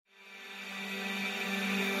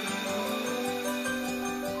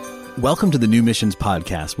Welcome to the New Missions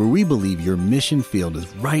Podcast, where we believe your mission field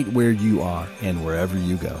is right where you are and wherever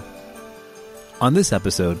you go. On this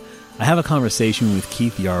episode, I have a conversation with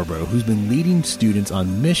Keith Yarbrough, who's been leading students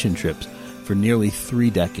on mission trips for nearly 3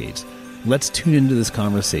 decades. Let's tune into this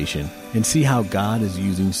conversation and see how God is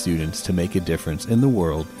using students to make a difference in the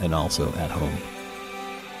world and also at home.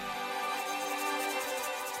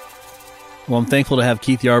 Well, I'm thankful to have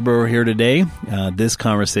Keith Yarbrough here today. This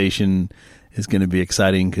conversation is going to be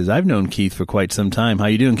exciting because I've known Keith for quite some time. How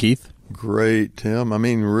you doing, Keith? Great, Tim. I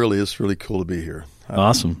mean, really, it's really cool to be here.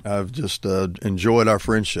 Awesome. I've just enjoyed our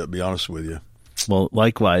friendship, to be honest with you. Well,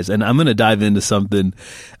 likewise. And I'm going to dive into something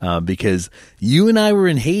because you and I were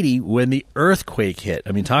in Haiti when the earthquake hit.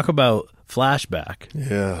 I mean, talk about flashback.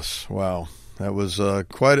 Yes. Wow. That was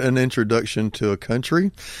quite an introduction to a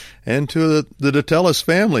country and to the Detellis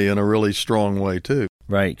family in a really strong way, too.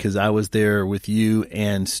 Right, because I was there with you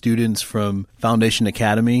and students from Foundation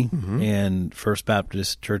Academy and First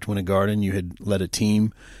Baptist Church Winter Garden. You had led a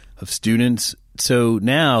team of students. So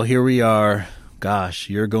now here we are. Gosh,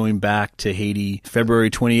 you're going back to Haiti February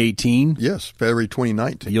 2018? Yes, February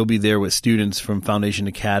 2019. You'll be there with students from Foundation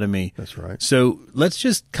Academy. That's right. So let's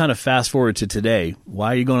just kind of fast forward to today.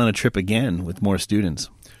 Why are you going on a trip again with more students?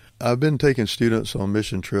 I've been taking students on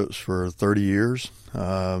mission trips for 30 years,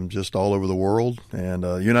 just all over the world and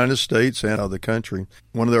United States and out of the country.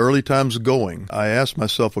 One of the early times going, I asked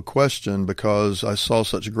myself a question because I saw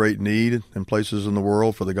such a great need in places in the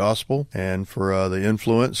world for the gospel and for the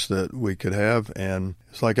influence that we could have. And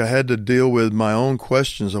it's like I had to deal with my own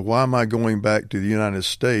questions of why am I going back to the United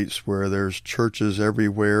States where there's churches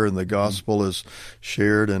everywhere and the gospel is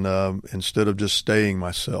shared and instead of just staying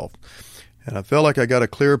myself. And I felt like I got a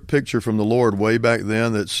clear picture from the Lord way back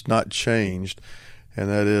then that's not changed, and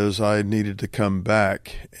that is I needed to come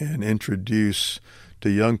back and introduce to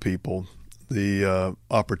young people the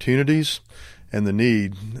opportunities and the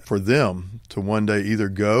need for them to one day either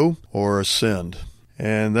go or ascend.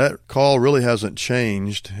 And that call really hasn't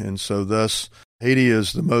changed, and so thus Haiti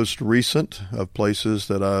is the most recent of places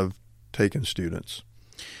that I've taken students.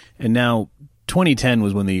 And now 2010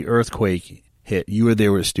 was when the earthquake hit. You were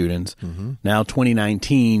there with students. Now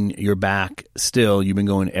 2019, you're back still. You've been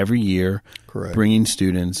going every year, Correct. Bringing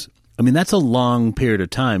students. I mean, that's a long period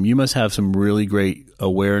of time. You must have some really great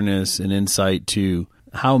awareness and insight to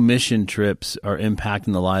how mission trips are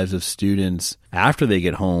impacting the lives of students after they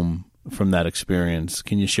get home from that experience.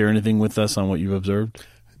 Can you share anything with us on what you've observed?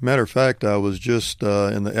 Matter of fact, I was just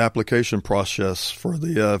in the application process for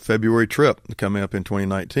the February trip coming up in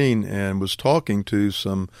 2019 and was talking to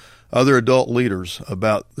some other adult leaders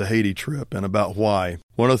about the Haiti trip and about why.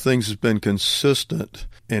 One of the things that's been consistent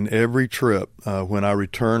in every trip when I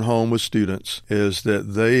return home with students is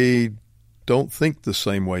that they don't think the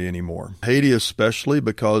same way anymore. Haiti especially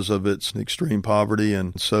because of its extreme poverty,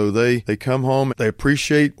 and so they come home, they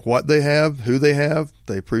appreciate what they have, who they have,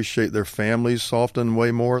 they appreciate their families often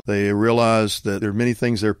way more. They realize that there are many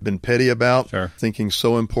things they've been petty about, thinking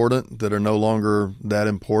so important that are no longer that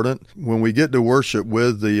important. When we get to worship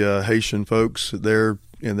with the Haitian folks there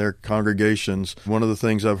in their congregations, one of the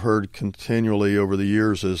things I've heard continually over the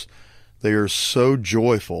years is they are so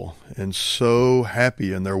joyful and so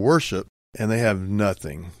happy in their worship, and they have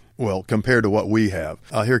nothing, well, compared to what we have.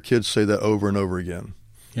 I hear kids say that over and over again.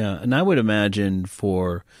 Yeah, and I would imagine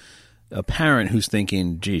for a parent who's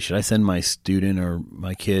thinking, gee, should I send my student or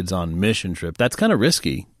my kids on mission trip? That's kind of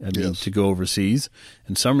risky, to go overseas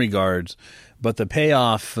in some regards. But the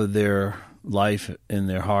payoff for their life and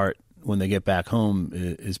their heart when they get back home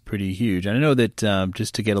is pretty huge. And I know that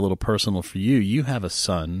just to get a little personal for you, you have a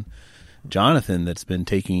son, Jonathan, that's been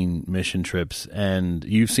taking mission trips, and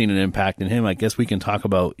you've seen an impact in him. I guess we can talk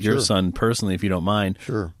about your son personally, if you don't mind.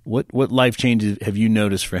 Sure. What life changes have you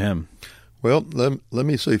noticed for him? Well, let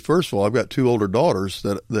me say, first of all, I've got 2 older daughters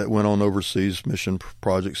that went on overseas mission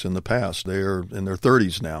projects in the past. They are in their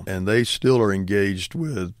 30s now, and they still are engaged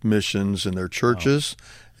with missions in their churches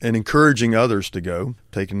and encouraging others to go,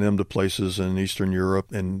 taking them to places in Eastern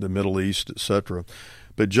Europe and the Middle East, etc.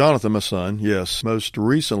 But Jonathan, my son, yes, most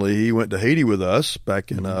recently he went to Haiti with us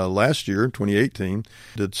back in last year, 2018,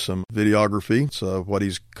 did some videography, so what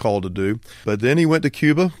he's called to do. But then he went to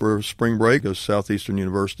Cuba for spring break at Southeastern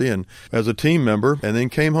University and as a team member, and then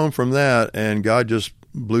came home from that, and God just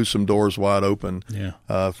blew some doors wide open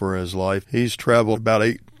for his life. He's traveled about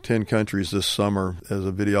 8-10 countries this summer as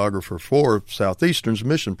a videographer for Southeastern's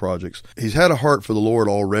mission projects. He's had a heart for the Lord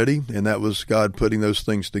already, and that was God putting those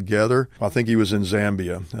things together. I think he was in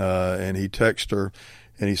Zambia, and he texted her,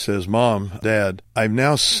 And he says, Mom, Dad, I've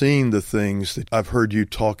now seen the things that I've heard you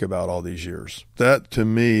talk about all these years. That to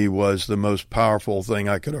me was the most powerful thing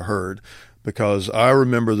I could have heard, because I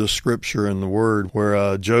remember the scripture in the Word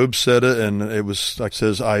where Job said it, and it was like,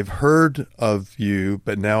 says, I've heard of you,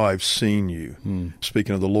 but now I've seen you,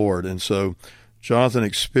 speaking of the Lord. And so Jonathan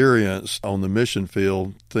experienced on the mission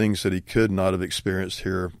field things that he could not have experienced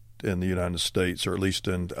here in the United States, or at least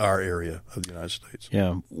in our area of the United States.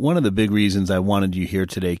 Yeah. One of the big reasons I wanted you here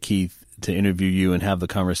today, Keith, to interview you and have the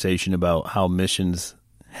conversation about how missions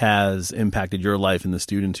has impacted your life and the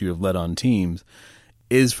students you have led on teams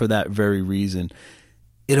is for that very reason.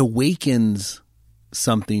 It awakens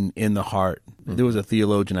something in the heart. There was a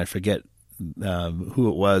theologian, I forget who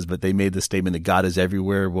it was, but they made the statement that God is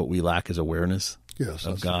everywhere. What we lack is awareness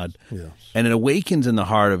of God. Yes. And it awakens in the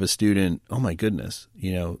heart of a student, oh my goodness,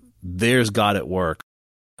 there's God at work.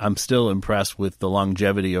 I'm still impressed with the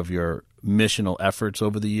longevity of your missional efforts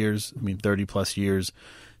over the years. 30 plus years,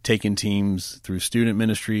 taking teams through student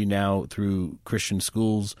ministry, now through Christian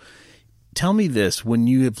schools. Tell me this, when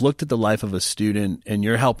you have looked at the life of a student and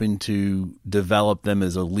you're helping to develop them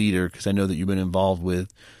as a leader, because I know that you've been involved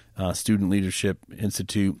with Student Leadership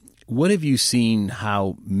Institute, what have you seen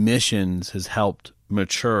how missions has helped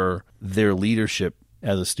mature their leadership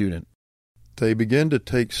as a student? They begin to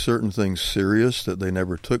take certain things serious that they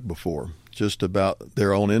never took before, just about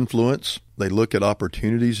their own influence. They look at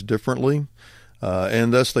opportunities differently,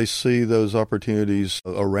 and thus they see those opportunities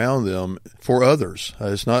around them for others.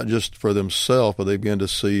 It's not just for themselves, but they begin to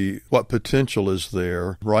see what potential is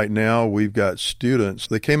there. Right now, we've got students.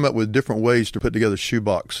 They came up with different ways to put together shoe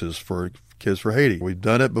boxes for Kids for Haiti. We've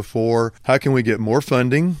done it before. How can we get more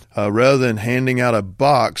funding? Rather than handing out a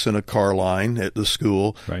box in a car line at the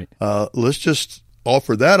school, right. Let's just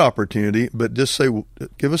offer that opportunity, but just say,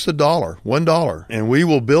 give us $1, and we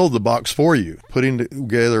will build the box for you. Putting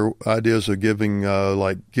together ideas of giving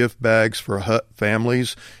like gift bags for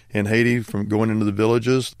families in Haiti from going into the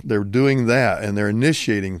villages. They're doing that, and they're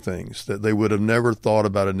initiating things that they would have never thought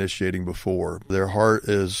about initiating before. Their heart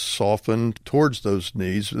is softened towards those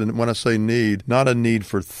needs. And when I say need, not a need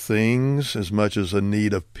for things as much as a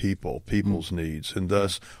need of people's needs, and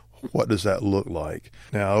thus what does that look like?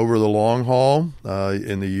 Now, over the long haul,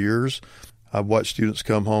 in the years, I've watched students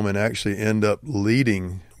come home and actually end up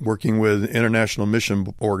leading, working with international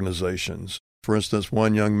mission organizations. For instance,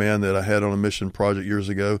 one young man that I had on a mission project years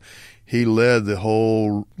ago, he led the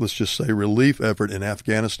whole, let's just say, relief effort in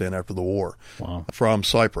Afghanistan after the war. Wow. From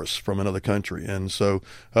Cyprus, from another country. And so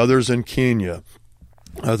others in Kenya,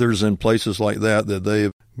 others in places like that they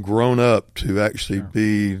have grown up to actually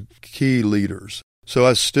be key leaders. So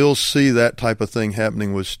I still see that type of thing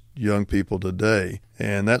happening with young people today.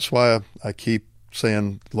 And that's why I keep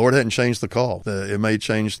saying, Lord hadn't changed the call. It may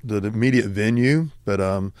change the immediate venue, but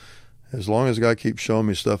as long as God keeps showing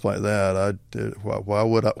me stuff like that, why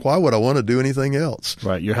would I want to do anything else?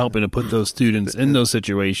 Right, you're helping to put those students in those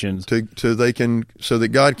situations so that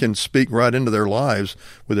God can speak right into their lives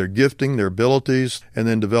with their gifting, their abilities, and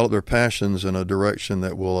then develop their passions in a direction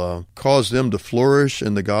that will cause them to flourish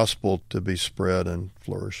and the gospel to be spread and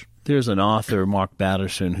flourish. There's an author, Mark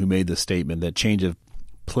Batterson, who made the statement that change of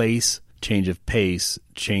place, change of pace,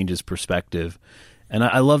 changes perspective. And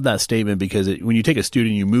I love that statement because when you take a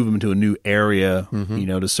student, you move them to a new area,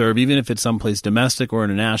 to serve, even if it's someplace domestic or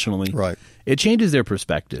internationally. Right. It changes their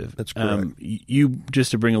perspective. That's correct.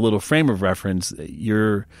 Just to bring a little frame of reference,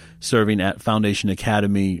 you're serving at Foundation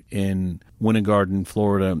Academy in Winter Garden,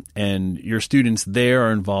 Florida, and your students there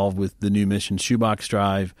are involved with the new mission Shoebox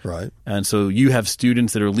Drive. Right. And so you have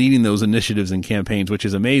students that are leading those initiatives and campaigns, which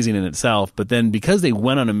is amazing in itself. But then because they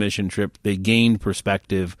went on a mission trip, they gained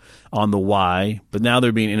perspective on the why, but now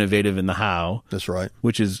they're being innovative in the how. That's right.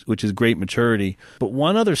 Which is great maturity. But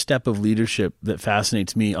one other step of leadership that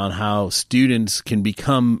fascinates me on how students can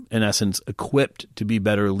become, in essence, equipped to be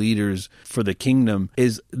better leaders for the kingdom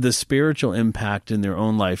is the spiritual impact in their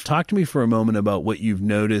own life. Talk to me for a moment about what you've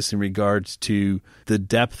noticed in regards to the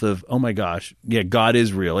depth of, oh my gosh, yeah, God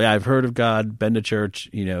is real. Yeah, I've heard of God, been to church,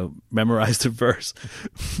 memorized a verse.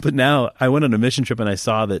 But now I went on a mission trip and I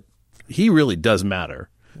saw that he really does matter.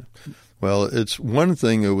 Well, it's one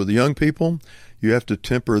thing with the young people, you have to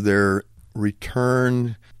temper their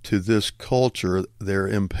return to this culture, their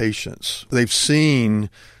impatience. They've seen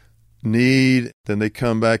need, then they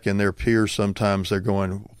come back and their peers sometimes they're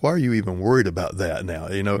going, why are you even worried about that now?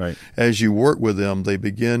 Right. As you work with them, they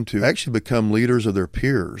begin to actually become leaders of their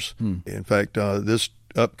peers. In fact, this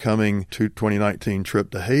upcoming 2019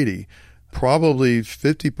 trip to Haiti, probably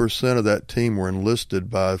 50% of that team were enlisted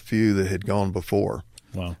by a few that had gone before.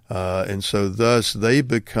 Wow. And so thus they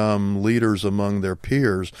become leaders among their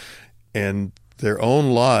peers, and their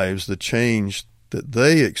own lives, the change that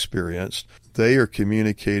they experienced, they are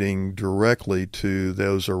communicating directly to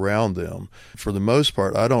those around them. For the most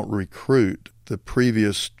part, I don't recruit. The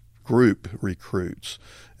previous group recruits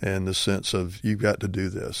in the sense of, you've got to do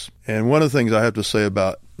this. And one of the things I have to say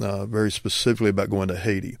about, very specifically about going to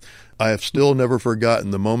Haiti, I have still never forgotten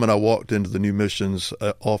the moment I walked into the New Missions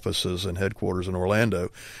offices and headquarters in Orlando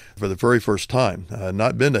for the very first time. I had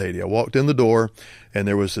not been to Haiti. I walked in the door, and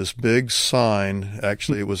there was this big sign.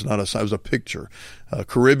 Actually, it was not a sign, it was a picture, a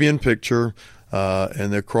Caribbean picture,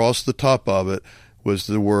 and across the top of it was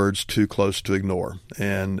the words, "Too close to ignore."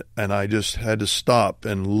 And I just had to stop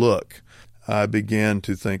and look. I began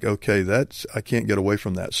to think, okay, I can't get away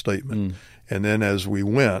from that statement. And then as we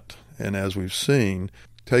went, and as we've seen,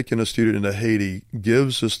 taking a student into Haiti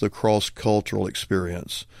gives us the cross-cultural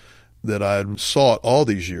experience that I'd sought all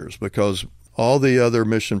these years, because all the other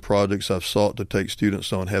mission projects I've sought to take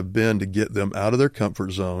students on have been to get them out of their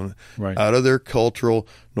comfort zone, right, out of their cultural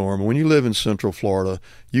norm. When you live in Central Florida,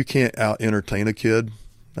 you can't out-entertain a kid,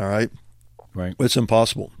 all right? Right. It's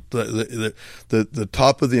impossible. The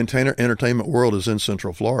top of the entertainment world is in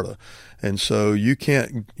Central Florida, and so you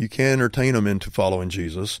can't entertain them into following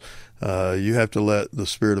Jesus. You have to let the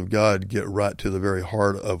Spirit of God get right to the very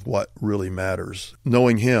heart of what really matters,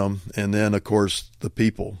 knowing Him, and then of course the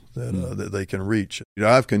people that they can reach.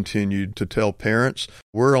 I've continued to tell parents,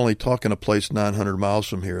 we're only talking a place 900 miles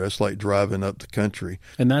from here. That's like driving up the country,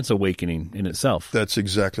 and that's awakening in itself. That's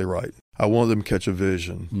exactly right. I want them to catch a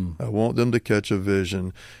vision. I want them to catch a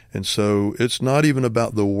vision. And so it's not even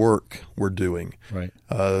about the work we're doing. Right.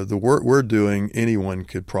 The work we're doing, anyone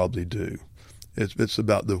could probably do. It's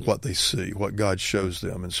about what they see, what God shows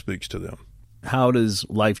them and speaks to them. How does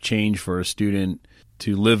life change for a student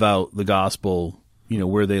to live out the gospel,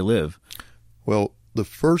 where they live? Well, the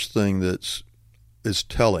first thing is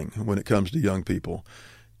telling when it comes to young people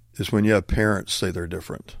is when you have parents say they're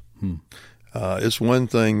different. It's one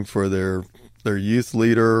thing for their youth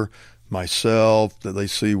leader, myself, that they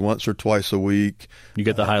see once or twice a week. You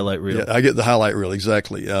get the highlight reel. Yeah, I get the highlight reel,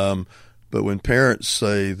 exactly. But when parents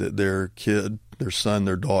say that their kid, their son,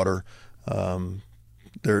 their daughter,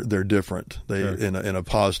 they're different. Sure. in a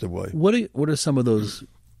positive way. What are some of those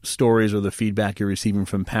stories or the feedback you're receiving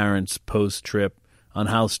from parents post-trip on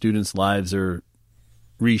how students' lives are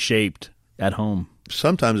reshaped at home?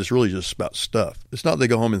 Sometimes it's really just about stuff. It's not they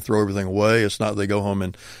go home and throw everything away. It's not they go home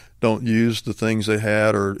and don't use the things they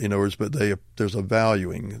had, or but there's a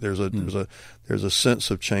valuing. There's a sense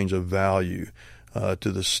of change of value to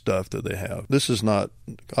the stuff that they have. This is not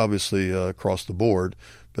obviously across the board,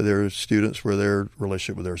 but there are students where their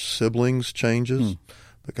relationship with their siblings changes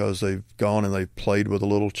because they've gone and they've played with a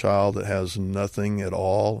little child that has nothing at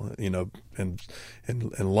all, and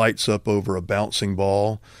lights up over a bouncing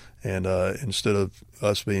ball. And instead of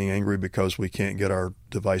us being angry because we can't get our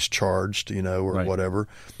device charged, or right, whatever.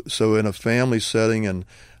 So in a family setting, and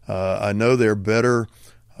I know they're better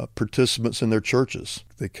participants in their churches.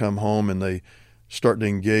 They come home and they start to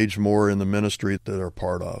engage more in the ministry that they're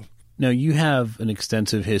part of. Now, you have an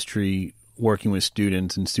extensive history working with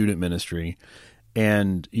students in student ministry,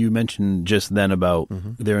 and you mentioned just then about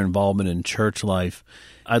their involvement in church life.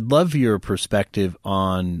 I'd love your perspective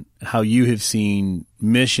on how you have seen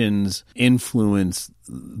missions influence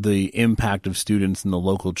the impact of students in the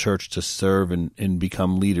local church to serve and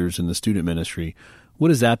become leaders in the student ministry.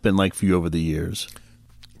 What has that been like for you over the years?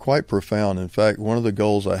 Quite profound. In fact, one of the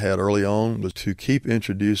goals I had early on was to keep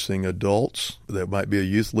introducing adults that might be a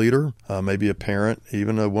youth leader, maybe a parent,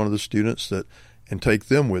 even one of the students, and take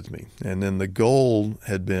them with me. And then the goal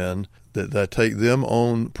had been that I take them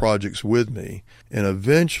on projects with me and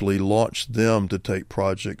eventually launch them to take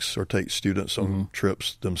projects or take students on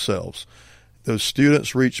trips themselves. Those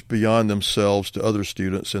students reach beyond themselves to other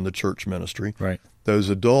students in the church ministry. Right. Those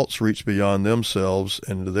adults reach beyond themselves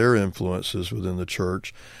and to their influences within the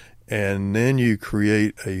church. And then you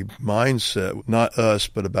create a mindset, not us,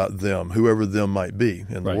 but about them, whoever them might be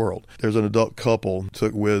in the world. There's an adult couple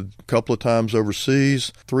took with a couple of times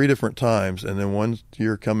overseas, 3 different times. And then one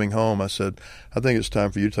year coming home, I said, I think it's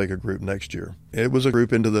time for you to take a group next year. It was a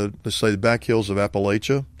group into the back hills of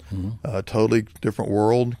Appalachia, a totally different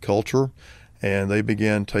world, culture. And they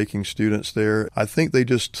began taking students there. I think they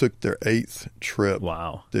just took their 8th trip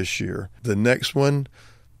this year. The next one,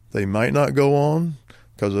 they might not go on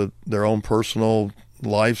because of their own personal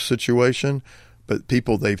life situation, but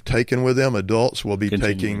people they've taken with them, adults, will be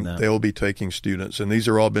taking students. And these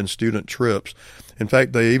are all been student trips. In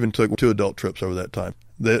fact, they even took 2 adult trips over that time.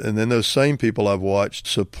 And then those same people I've watched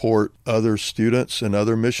support other students and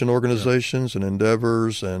other mission organizations and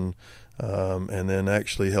endeavors, and then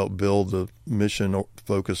actually help build the mission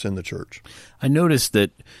focus in the church. I noticed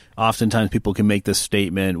that oftentimes people can make this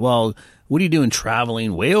statement, well, what are you doing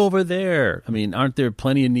traveling way over there? I mean, aren't there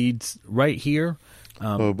plenty of needs right here?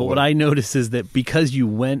 But what I notice is that because you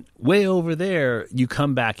went way over there, you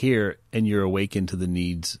come back here and you're awakened to the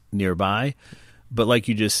needs nearby. But like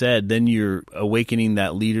you just said, then you're awakening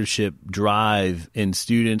that leadership drive in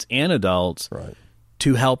students and adults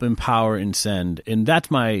to help empower and send. And that's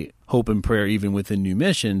my hope and prayer, even within New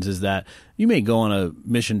Missions, is that you may go on a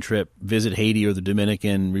mission trip, visit Haiti or the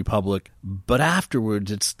Dominican Republic, but afterwards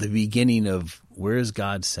it's the beginning of where is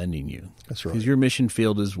God sending you? That's right. Because your mission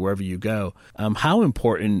field is wherever you go. How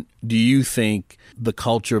important do you think the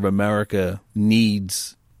culture of America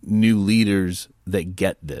needs new leaders that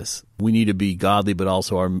get this? We need to be godly, but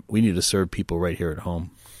also we need to serve people right here at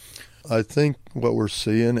home. I think what we're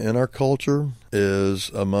seeing in our culture is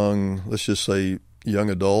among, let's just say, young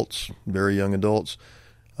adults, very young adults,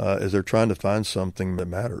 is they're trying to find something that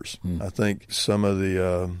matters. I think some of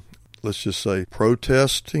the, let's just say,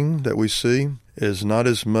 protesting that we see is not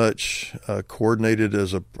as much coordinated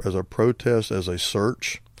as a protest as a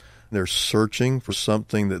search. They're searching for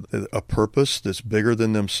something a purpose that's bigger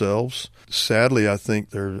than themselves. Sadly, I think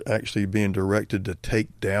they're actually being directed to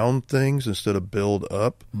take down things instead of build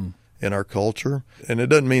up in our culture. And it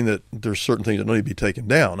doesn't mean that there's certain things that need to be taken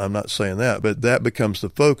down. I'm not saying that, but that becomes the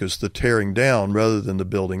focus, the tearing down rather than the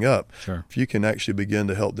building up. Sure. If you can actually begin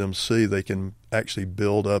to help them see, they can actually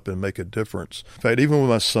build up and make a difference. In fact, even with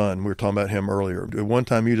my son, we were talking about him earlier. At one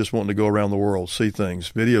time, you just wanted to go around the world, see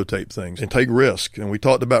things, videotape things, and take risk. And we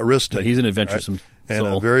talked about risk taking. He's an adventuresome soul.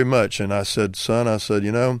 And very much. And I said, son,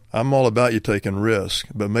 I'm all about you taking risk,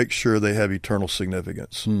 but make sure they have eternal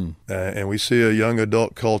significance. And we see a young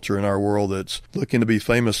adult culture in our world that's looking to be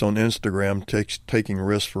famous on Instagram, taking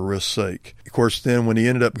risk for risk's sake. Of course, then when he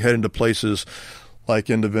ended up heading to places like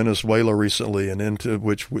into Venezuela recently, and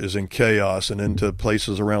which is in chaos, and into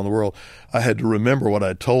places around the world, I had to remember what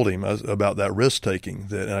I told him about that risk taking.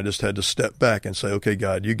 And I just had to step back and say, okay,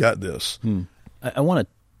 God, you got this. I want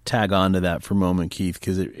to tag on to that for a moment, Keith,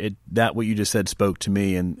 because that what you just said spoke to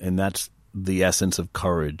me, and that's the essence of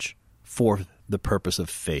courage for the purpose of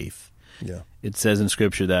faith. Yeah, it says in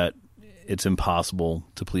Scripture that it's impossible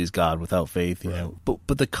to please God without faith. You know,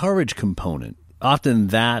 but the courage component. Often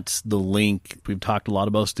that's the link. We've talked a lot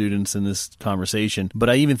about students in this conversation, but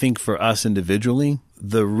I even think for us individually,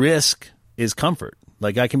 the risk is comfort.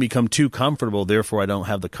 Like I can become too comfortable, therefore I don't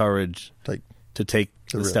have the courage to take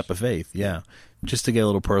the step of faith. Yeah. Just to get a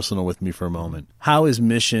little personal with me for a moment. How has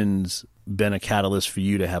missions been a catalyst for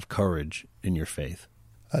you to have courage in your faith?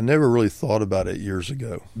 I never really thought about it years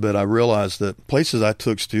ago, but I realized that places I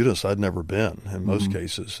took students I'd never been in most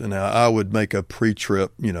cases. And I would make a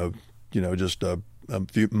pre-trip, just a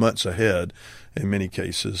few months ahead in many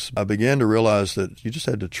cases. I began to realize that you just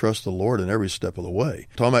had to trust the Lord in every step of the way.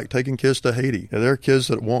 Talking about taking kids to Haiti. There are kids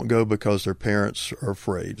that won't go because their parents are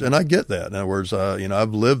afraid. And I get that. In other words,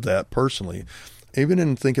 I've lived that personally. Even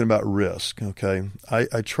in thinking about risk, okay,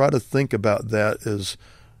 I try to think about that as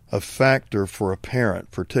a factor for a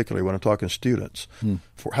parent, particularly when I'm talking students.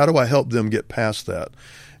 For how do I help them get past that?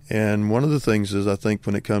 And one of the things is, I think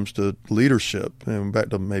when it comes to leadership, and back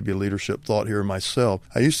to maybe a leadership thought here myself,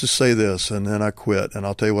 I used to say this and then I quit, and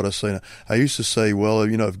I'll tell you what I say now. I used to say, well,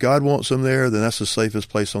 if God wants them there, then that's the safest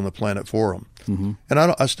place on the planet for them. And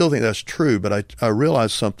I still think that's true, but I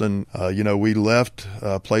realized something. We left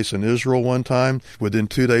a place in Israel one time. Within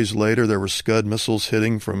 2 days later, there were Scud missiles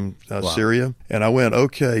hitting from Syria. And I went,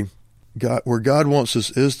 okay, God, where God wants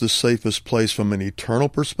us is the safest place from an eternal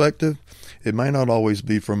perspective. It might not always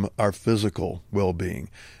be from our physical well-being,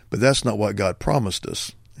 but that's not what God promised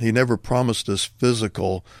us. He never promised us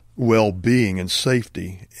physical well-being and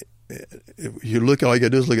safety. All you got to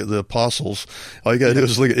do is look at the apostles. All you got to do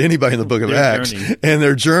is look at anybody in the book of Acts and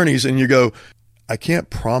their journeys, and you go, I can't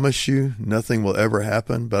promise you nothing will ever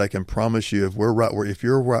happen, but I can promise you if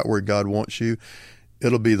you're right where God wants you,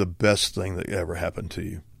 it'll be the best thing that ever happened to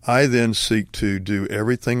you. I then seek to do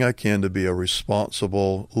everything I can to be a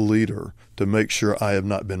responsible leader, to make sure I have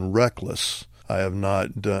not been reckless. I have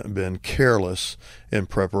not been careless in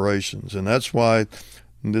preparations. And that's why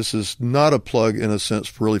this is not a plug, in a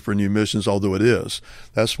sense, really for New Missions, although it is.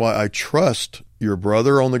 That's why I trust your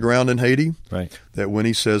brother on the ground in Haiti, that when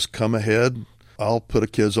he says, come ahead, I'll put the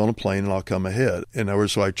kids on a plane and I'll come ahead. In other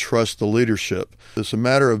words, so I trust the leadership. It's a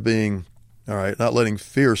matter of being, not letting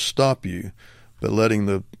fear stop you, but letting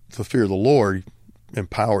the fear of the Lord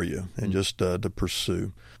empower you and just to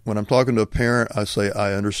pursue. When I'm talking to a parent, I say,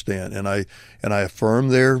 I understand, and I affirm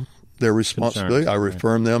their responsibility. I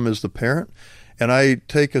affirm them as the parent. And I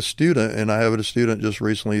take a student, and I have a student just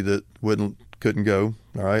recently that couldn't go,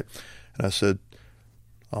 all right? And I said,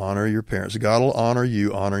 honor your parents. God will honor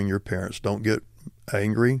you honoring your parents. Don't get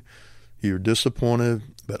angry. You're disappointed,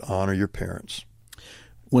 but honor your parents.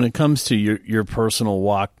 When it comes to your personal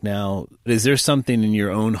walk now, is there something in your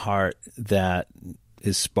own heart that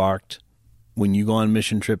is sparked when you go on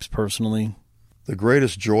mission trips personally? The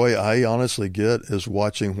greatest joy I honestly get is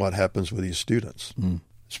watching what happens with these students.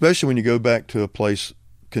 Especially when you go back to a place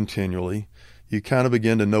continually, you kind of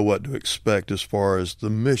begin to know what to expect as far as the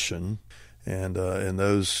mission, and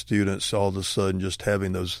those students all of a sudden just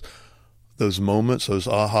having those moments, those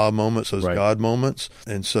aha moments, those God moments,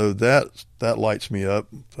 and so that lights me up.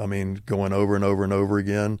 I mean, going over and over and over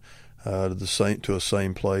again to a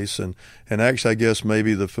same place, and actually, I guess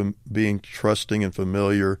maybe being trusting and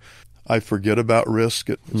familiar. I forget about risk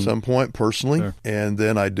at some point personally, and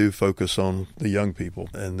then I do focus on the young people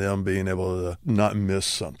and them being able to not miss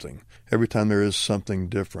something. Every time there is something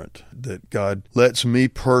different that God lets me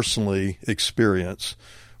personally experience,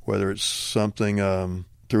 whether it's something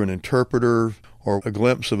through an interpreter or a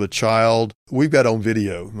glimpse of a child. We've got on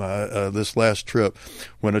video this last trip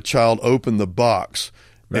when a child opened the box.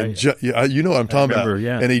 And you know what I'm talking about.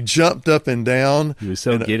 Yeah. And he jumped up and down. He was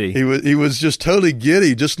so giddy. He was just totally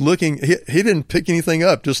giddy, just looking. He didn't pick anything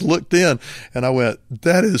up, just looked in. And I went,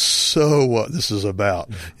 that is so what this is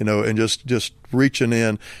about, and just reaching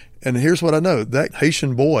in. And here's what I know. That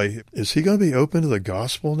Haitian boy, is he going to be open to the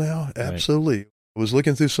gospel now? Absolutely. Right. I was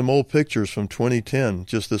looking through some old pictures from 2010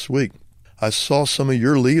 just this week. I saw some of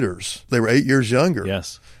your leaders. They were 8 years younger.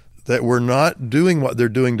 Yes. That were not doing what they're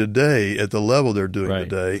doing today at the level they're doing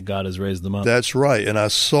today. God has raised them up. That's right. And I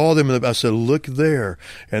saw them, and I said, look there.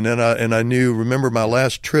 And then I knew, remember my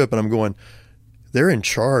last trip, and I'm going, they're in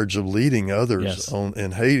charge of leading others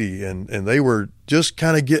in Haiti. And they were just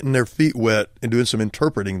kind of getting their feet wet and doing some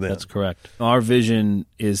interpreting then. That's correct. Our vision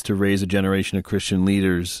is to raise a generation of Christian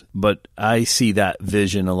leaders, but I see that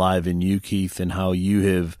vision alive in you, Keith, and how you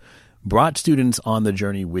have brought students on the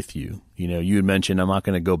journey with you. You had mentioned, I'm not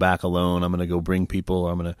going to go back alone. I'm going to go bring people,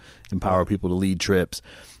 or I'm going to empower people to lead trips.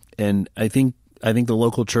 And I think the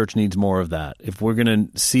local church needs more of that. If we're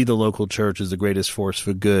going to see the local church as the greatest force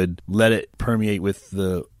for good, let it permeate with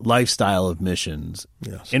the lifestyle of missions.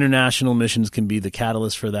 Yes. International missions can be the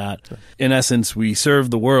catalyst for that. Sure. In essence, we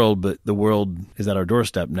serve the world, but the world is at our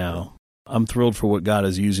doorstep now. I'm thrilled for what God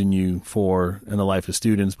is using you for in the life of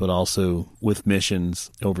students, but also with missions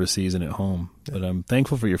overseas and at home. Yeah. But I'm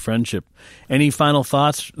thankful for your friendship. Any final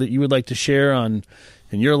thoughts that you would like to share in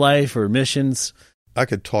your life or missions? I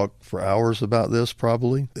could talk for hours about this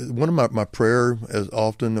probably. One of my prayer as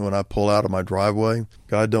often when I pull out of my driveway,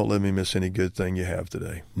 God, don't let me miss any good thing you have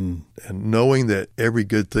today. And knowing that every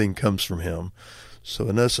good thing comes from Him. So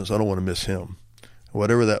in essence, I don't want to miss Him,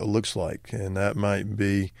 whatever that looks like. And that might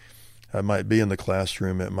be in the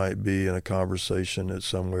classroom. It might be in a conversation at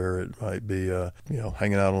somewhere. It might be,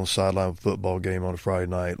 hanging out on the sideline of a football game on a Friday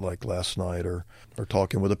night like last night, or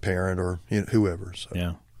talking with a parent, or whoever. So.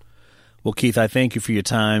 Yeah. Well, Keith, I thank you for your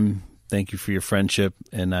time. Thank you for your friendship,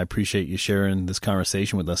 and I appreciate you sharing this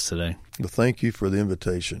conversation with us today. Well, thank you for the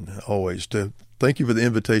invitation, always. Thank you for the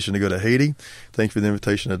invitation to go to Haiti. Thank you for the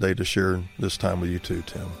invitation today to share this time with you too,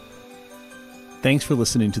 Tim. Thanks for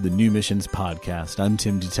listening to the New Missions Podcast. I'm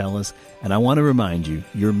Tim DeTellis, and I want to remind you,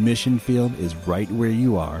 your mission field is right where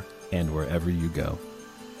you are and wherever you go.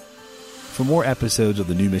 For more episodes of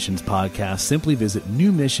the New Missions Podcast, simply visit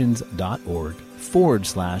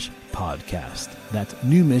newmissions.org/podcast. That's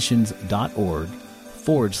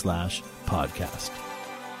newmissions.org/podcast.